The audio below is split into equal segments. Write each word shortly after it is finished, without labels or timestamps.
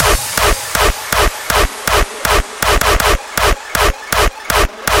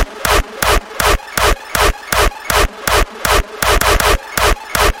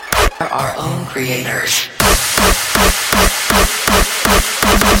creators.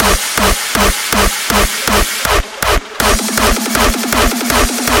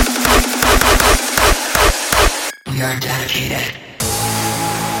 We are dedicated.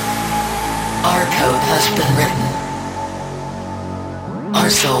 Our code has been written. Our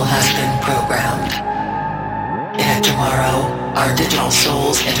soul has been programmed. And tomorrow, our digital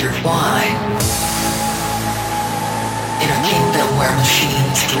souls intertwine. In a kingdom where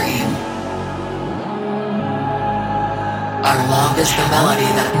machines dream. Our love is the melody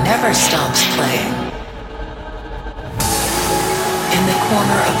that never stops playing. In the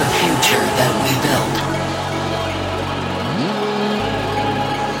corner of the future that we build.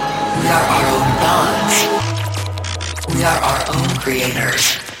 We are our own gods. We are our own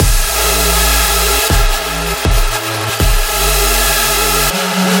creators.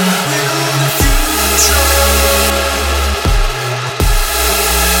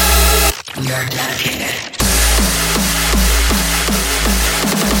 We are dedicated.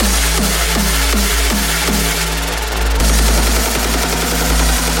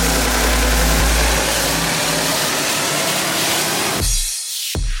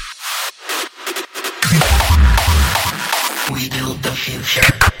 We build the future.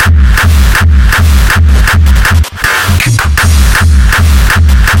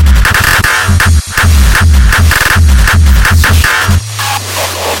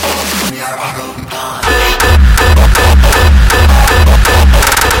 We are our own gods.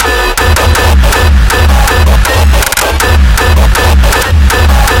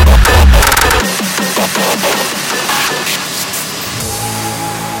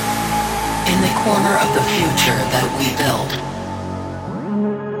 In the corner of the future that we build.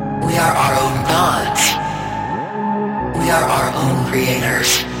 We are our own gods. We are our own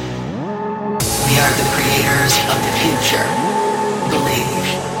creators. We are the creators of the future. Believe,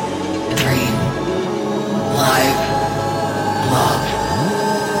 dream, live, love,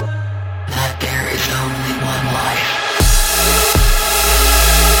 that there is only one life.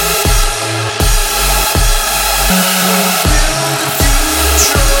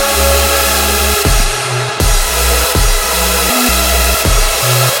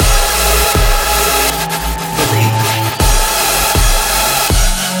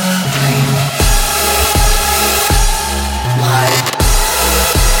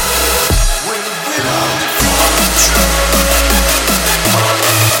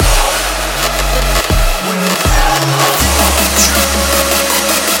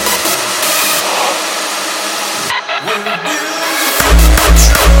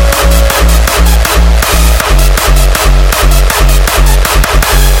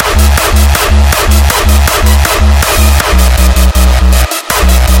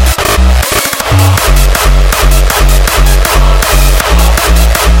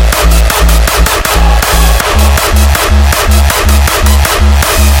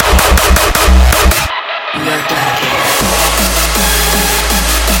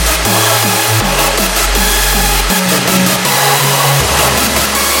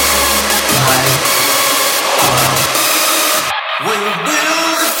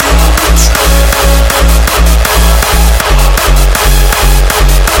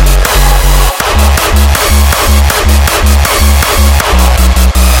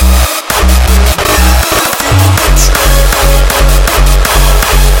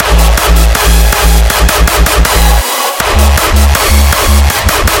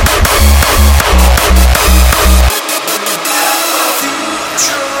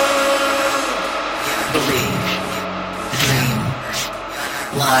 Believe, dream,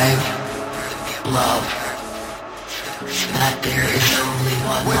 live, love, that there is only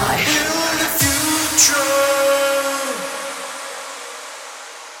one life.